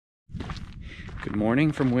Good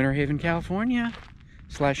morning from Winter Haven, California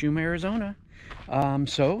 / Yuma, Arizona.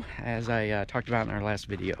 So as I talked about in our last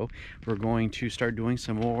video, we're going to start doing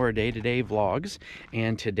some more day-to-day vlogs,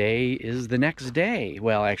 and today is the next day.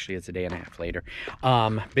 Well, actually it's a day and a half later.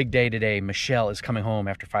 Big day today. Michelle is coming home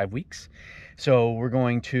after 5 weeks. So we're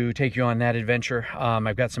going to take you on that adventure.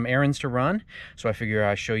 I've got some errands to run, so I figure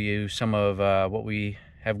I'll show you some of what we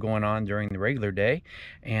have going on during the regular day.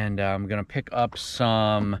 And I'm gonna pick up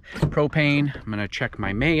some propane. I'm gonna check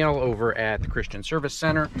my mail over at the Christian Service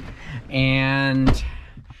Center, and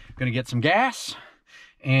I'm gonna get some gas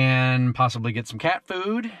and possibly get some cat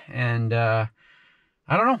food, and I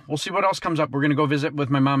don't know, we'll see what else comes up. We're gonna go visit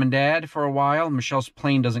with my mom and dad for a while. Michelle's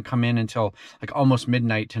plane doesn't come in until like almost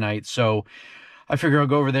midnight tonight, so I figure I'll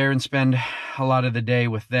go over there and spend a lot of the day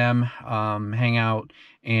with them, hang out,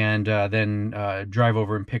 and then drive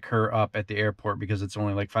over and pick her up at the airport, because it's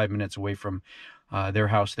only like 5 minutes away from their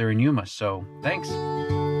house there in Yuma. So thanks.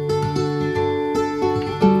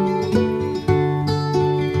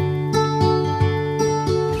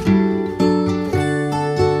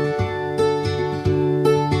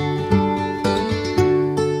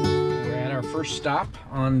 We're at our first stop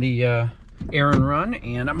on the errand run,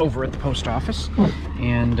 and I'm over at the post office,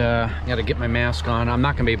 and got to get my mask on. I'm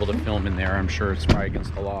not gonna be able to film in there. I'm sure it's probably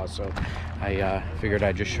against the law, so I figured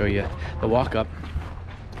I'd just show you the walk up.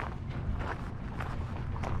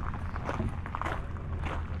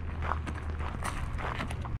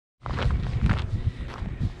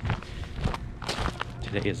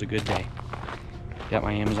 Today is a good day. Got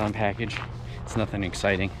my Amazon package. It's nothing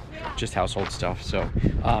exciting, just household stuff. So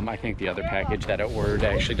I think the other package that I ordered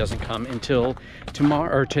actually doesn't come until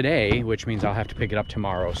tomorrow or today, which means I'll have to pick it up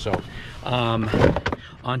tomorrow. So on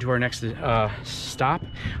to our next stop.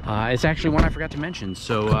 It's actually one I forgot to mention,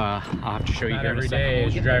 so I'll have to show you here every day.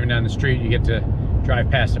 As you're driving down the street, you get to drive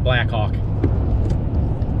past a Blackhawk.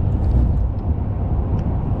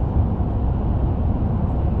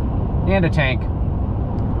 And a tank.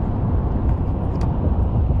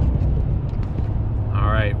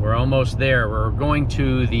 We're almost there. We're going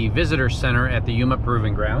to the visitor center at the Yuma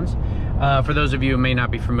Proving Grounds. For those of you who may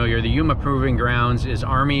not be familiar, the Yuma Proving Grounds is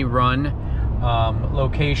Army-run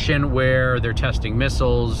location where they're testing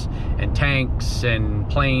missiles and tanks and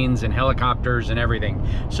planes and helicopters and everything.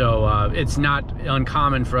 So it's not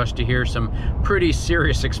uncommon for us to hear some pretty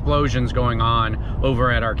serious explosions going on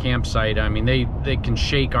over at our campsite. I mean, they can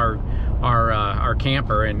shake our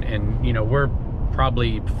camper, and you know, we're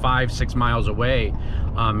probably 5-6 miles away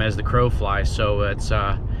as the crow flies, so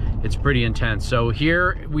it's pretty intense. So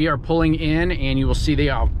here we are pulling in, and you will see they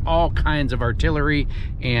have all kinds of artillery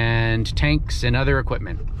and tanks and other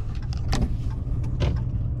equipment.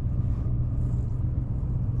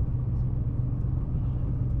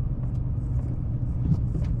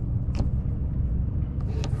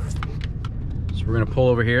 So we're gonna pull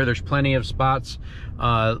over here. There's plenty of spots,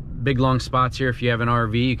 big long spots here. If you have an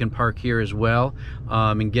RV, you can park here as well,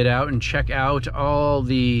 and get out and check out all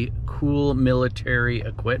the cool military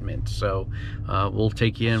equipment. So we'll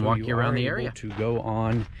take you and walk you around the area. To go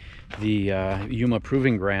on the Yuma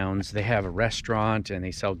Proving Grounds, they have a restaurant and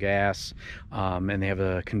they sell gas, and they have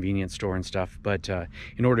a convenience store and stuff. But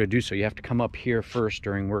in order to do so, you have to come up here first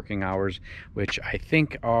during working hours, which I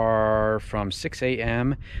think are from 6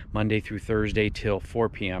 a.m. Monday through Thursday till 4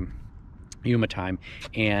 p.m. Yuma time,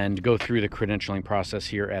 and go through the credentialing process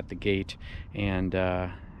here at the gate, and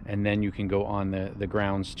then you can go on the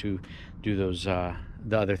grounds to do those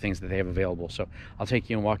the other things that they have available. So I'll take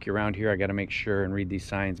you and walk you around here. I got to make sure and read these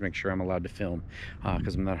signs, make sure I'm allowed to film,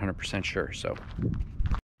 because I'm not 100% sure. So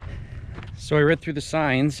I read through the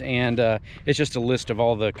signs, and it's just a list of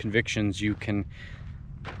all the convictions you can,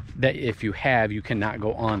 that if you have, you cannot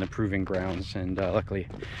go on the proving grounds, and luckily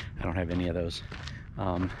I don't have any of those.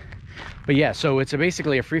 But yeah, so it's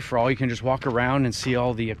basically a free-for-all. You can just walk around and see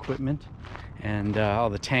all the equipment and all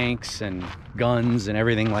the tanks and guns and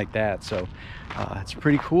everything like that. So it's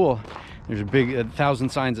pretty cool. There's a big 1,000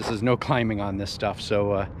 signs that says no climbing on this stuff,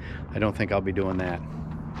 so I don't think I'll be doing that.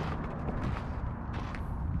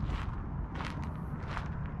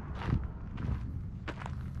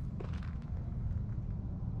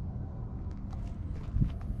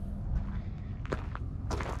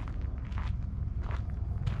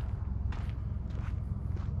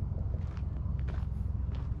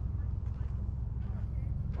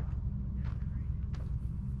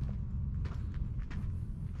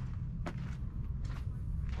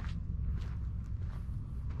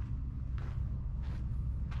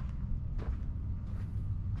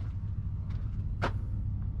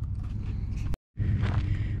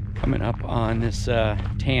 Coming up on this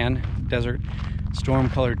tan desert storm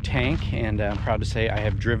colored tank, and I'm proud to say I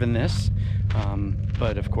have driven this,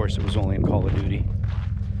 but of course it was only in Call of Duty.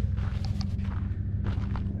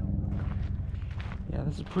 Yeah,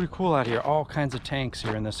 this is pretty cool out here. All kinds of tanks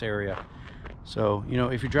here in this area. So, you know,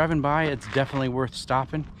 if you're driving by, it's definitely worth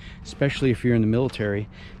stopping, especially if you're in the military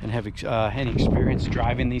and have any experience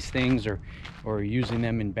driving these things or using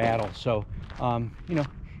them in battle. So, you know,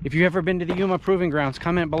 if you've ever been to the Yuma Proving Grounds,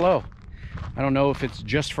 comment below. I don't know if it's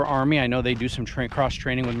just for Army. I know they do some cross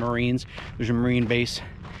training with Marines. There's a Marine base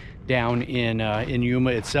down in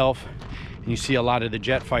Yuma itself, and you see a lot of the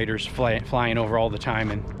jet fighters flying over all the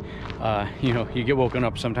time. And you know, you get woken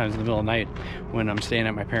up sometimes in the middle of the night when I'm staying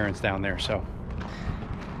at my parents' down there. So,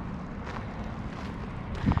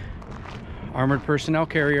 armored personnel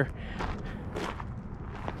carrier.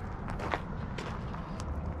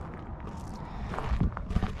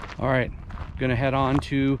 All right, gonna head on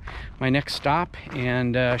to my next stop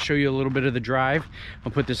and show you a little bit of the drive.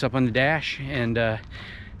 I'll put this up on the dash and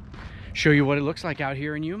show you what it looks like out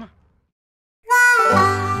here in Yuma.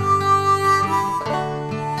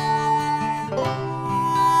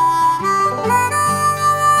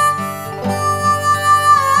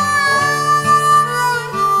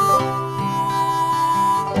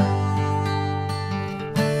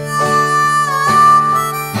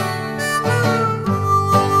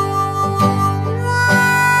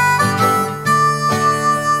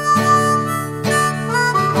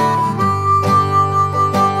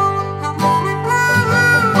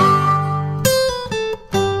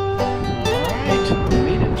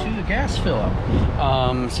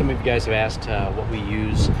 Some of you guys have asked what we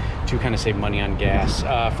use to kind of save money on gas.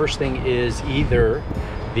 First thing is either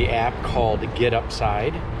the app called Get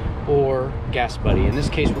Upside or Gas Buddy. In this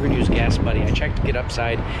case, we're going to use Gas Buddy. I checked Get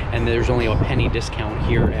Upside, and there's only a penny discount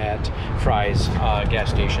here at Fry's gas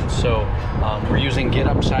station. So we're using Get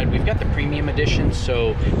Upside. We've got the premium edition,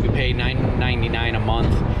 so we pay $9.99 a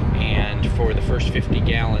month, and for the first 50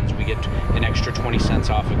 gallons, we get an extra 20 cents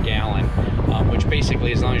off a gallon, which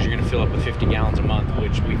basically, as long as you're going to fill up with 50 gallons a month,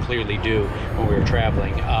 which we clearly do when we were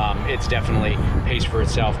traveling, it's definitely pays for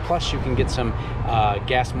itself. Plus, you can get some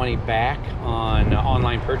gas money back on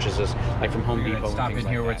online purchases, like from Home Depot. Stop in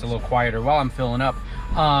here where it's a little quieter while I'm filling up.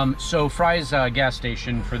 So Fry's gas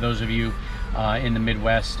station, for those of you in the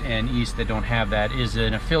Midwest and East that don't have that, is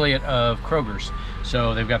an affiliate of Kroger's.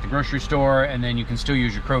 So they've got the grocery store, and then you can still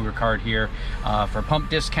use your Kroger card here for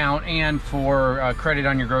pump discount and for credit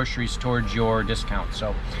on your groceries towards your discount.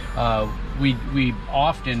 So we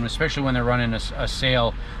often, especially when they're running a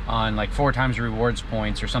sale on like 4 times rewards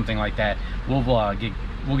points or something like that,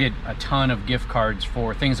 we'll get a ton of gift cards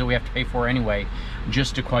for things that we have to pay for anyway,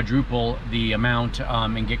 just to quadruple the amount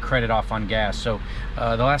and get credit off on gas. So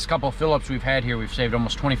the last couple of fill-ups we've had here, we've saved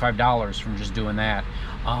almost $25 from just doing that,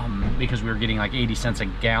 because we were getting like 80 cents a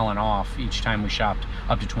gallon off each time we shopped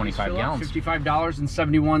up to 25 gallons.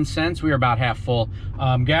 $55.71. We are about half full.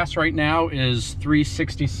 Gas right now is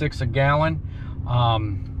 $3.66 a gallon.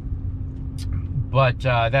 But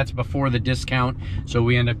that's before the discount, so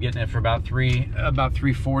we end up getting it for about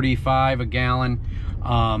 $3.45 a gallon,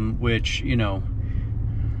 which, you know,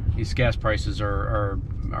 these gas prices are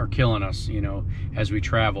killing us, you know, as we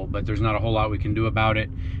travel. But there's not a whole lot we can do about it.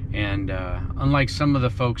 And unlike some of the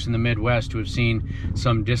folks in the Midwest who have seen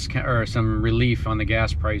some discount or some relief on the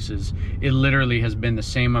gas prices, it literally has been the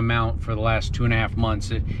same amount for the last 2.5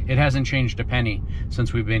 months. It hasn't changed a penny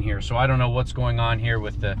since we've been here. So I don't know what's going on here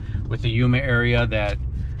with the Yuma area that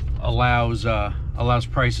allows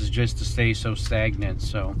prices just to stay so stagnant.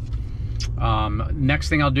 So next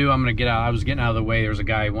thing I'll do, I'm gonna get out. I was getting out of the way. There's a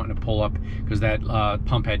guy wanting to pull up because that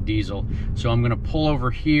pump had diesel. So I'm gonna pull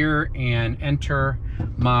over here and enter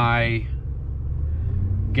my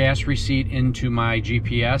gas receipt into my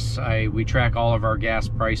GPS. We track all of our gas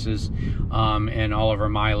prices and all of our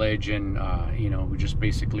mileage, and you know, we just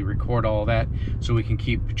basically record all of that so we can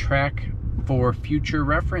keep track for future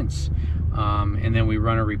reference. And then we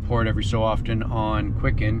run a report every so often on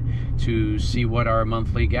Quicken to see what our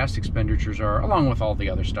monthly gas expenditures are, along with all the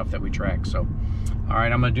other stuff that we track. So, all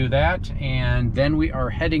right, I'm gonna do that, and then we are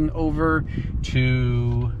heading over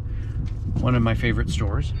to one of my favorite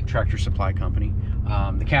stores, Tractor Supply Company.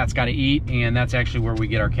 The cat's got to eat, and that's actually where we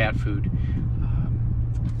get our cat food.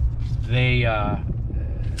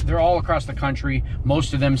 They're all across the country.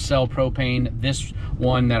 Most of them sell propane. This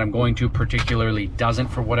one that I'm going to particularly doesn't,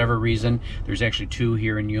 for whatever reason. There's actually 2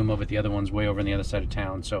 here in Yuma, but the other one's way over on the other side of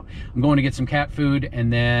town. So I'm going to get some cat food,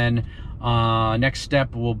 and then next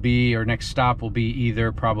stop will be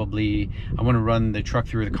either probably, I want to run the truck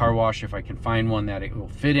through the car wash if I can find one that it will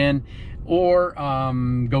fit in, or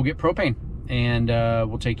go get propane and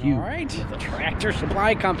we'll take you. All right, the Tractor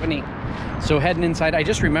Supply Company. So heading inside, I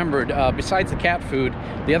just remembered, besides the cat food,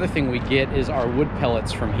 the other thing we get is our wood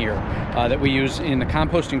pellets from here that we use in the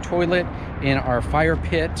composting toilet, in our fire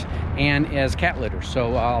pit, and as cat litter.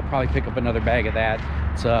 So I'll probably pick up another bag of that.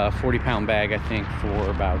 It's a 40-pound bag, I think, for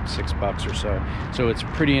about $6 or so. So it's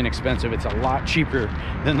pretty inexpensive. It's a lot cheaper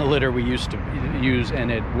than the litter we used to use,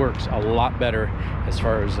 and it works a lot better as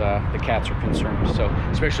far as the cats are concerned. So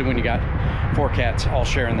especially when you got 4 cats all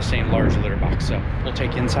sharing the same large litter box. So we'll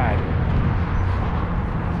take you inside.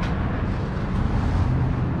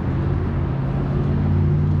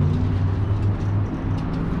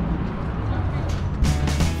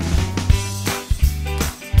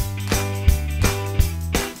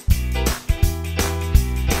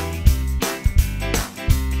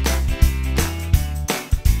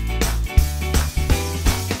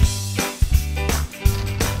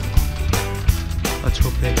 Let's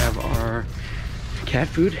hope they have our cat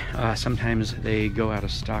food. Sometimes they go out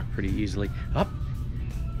of stock pretty easily. Oh,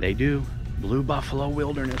 they do. Blue Buffalo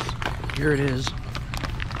Wilderness. Here it is.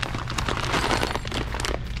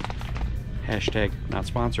 Hashtag not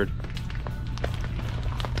sponsored.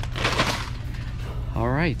 All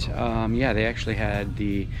right. Yeah, they actually had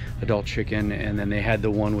the adult chicken, and then they had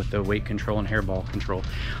the one with the weight control and hairball control.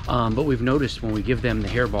 But we've noticed when we give them the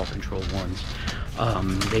hairball control ones,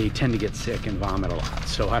 they tend to get sick and vomit a lot.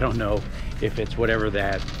 So I don't know if it's whatever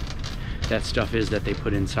that stuff is that they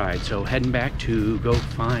put inside. So heading back to go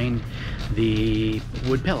find the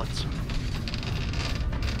wood pellets.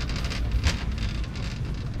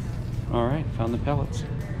 All right, found the pellets.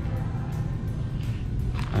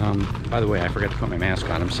 By the way, I forgot to put my mask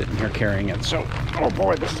on. I'm sitting here carrying it. So, oh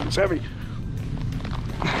boy, this is heavy.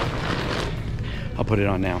 I'll put it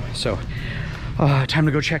on now. So, time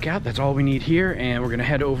to go check out. That's all we need here, and we're gonna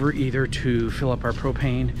head over either to fill up our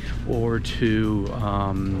propane or to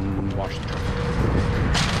wash the truck.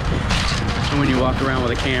 So when you walk around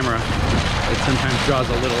with a camera, it sometimes draws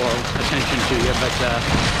a little attention to you, but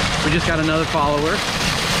we just got another follower.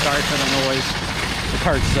 Sorry for the noise. The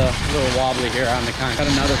cart's a little wobbly here on the con. Got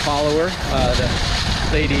another follower. The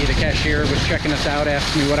lady, the cashier, was checking us out,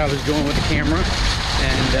 asked me what I was doing with the camera,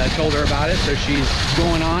 and told her about it. So she's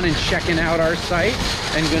going on and checking out our site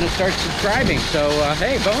and gonna start subscribing. So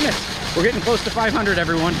hey, bonus, we're getting close to 500,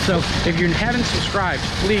 everyone. So if you haven't subscribed,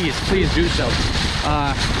 please do so.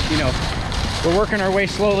 You know, we're working our way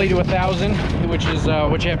slowly to 1,000, which is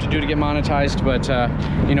what you have to do to get monetized, but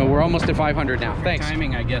you know, we're almost at 500 now. Thanks.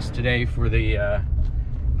 Timing, I guess, today for the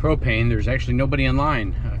propane. There's actually nobody in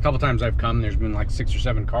line. A couple times I've come, there's been like 6 or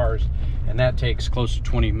 7 cars, and that takes close to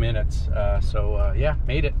 20 minutes. So yeah,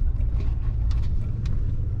 made it.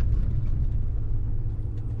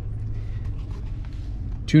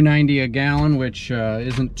 $2.90 a gallon, which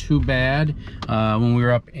isn't too bad. When we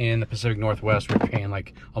were up in the Pacific Northwest, we were paying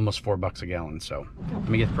like almost $4 a gallon. So let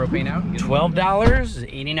me get the propane out.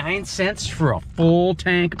 $12.89 for a full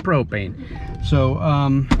tank of propane. So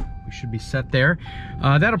we should be set there.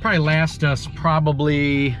 That'll probably last us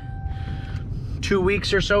probably 2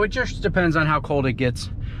 weeks or so. It just depends on how cold it gets.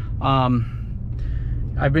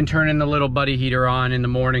 I've been turning the little buddy heater on in the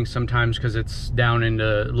morning sometimes because it's down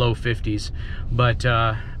into low 50s. But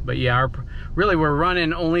yeah, really we're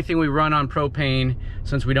running, only thing we run on propane,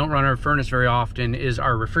 since we don't run our furnace very often, is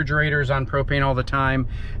our refrigerators on propane all the time.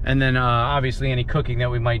 And then obviously any cooking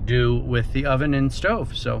that we might do with the oven and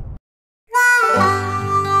stove. So.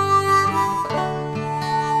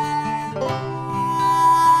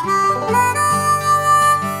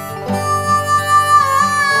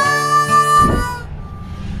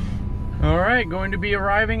 Going to be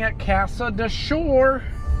arriving at Casa de Shore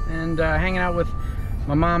and hanging out with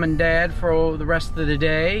my mom and dad for the rest of the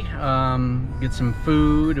day. Get some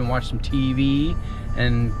food and watch some TV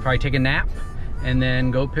and probably take a nap, and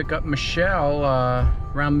then go pick up Michelle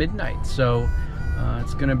around midnight. So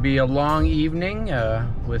it's gonna be a long evening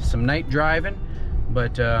with some night driving,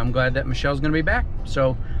 but I'm glad that Michelle's gonna be back.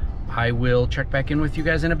 So I will check back in with you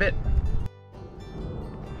guys in a bit.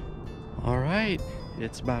 All right.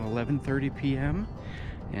 It's about 11:30 p.m.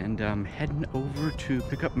 and I'm heading over to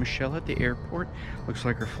pick up Michelle at the airport. Looks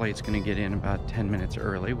like her flight's gonna get in about 10 minutes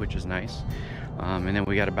early, which is nice. And then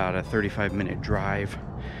we got about a 35-minute drive.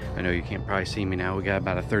 I know you can't probably see me now. We got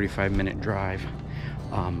about a 35-minute drive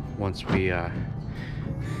once we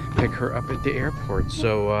pick her up at the airport.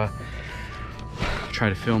 So try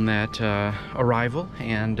to film that arrival,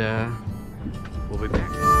 and we'll be back.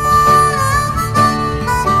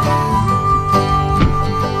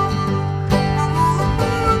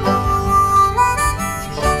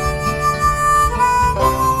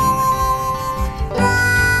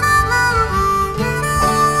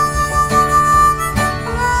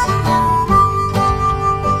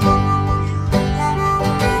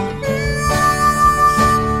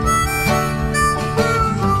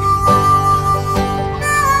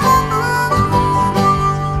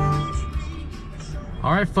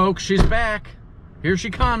 right, folks, she's back. Here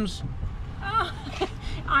she comes. Oh,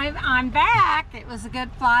 I'm back. It was a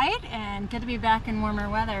good flight and good to be back in warmer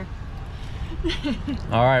weather.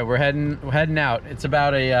 All right, we're heading out. It's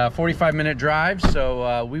about a 45-minute drive,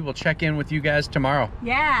 so we will check in with you guys tomorrow.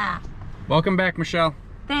 Yeah. Welcome back, Michelle.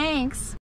 Thanks.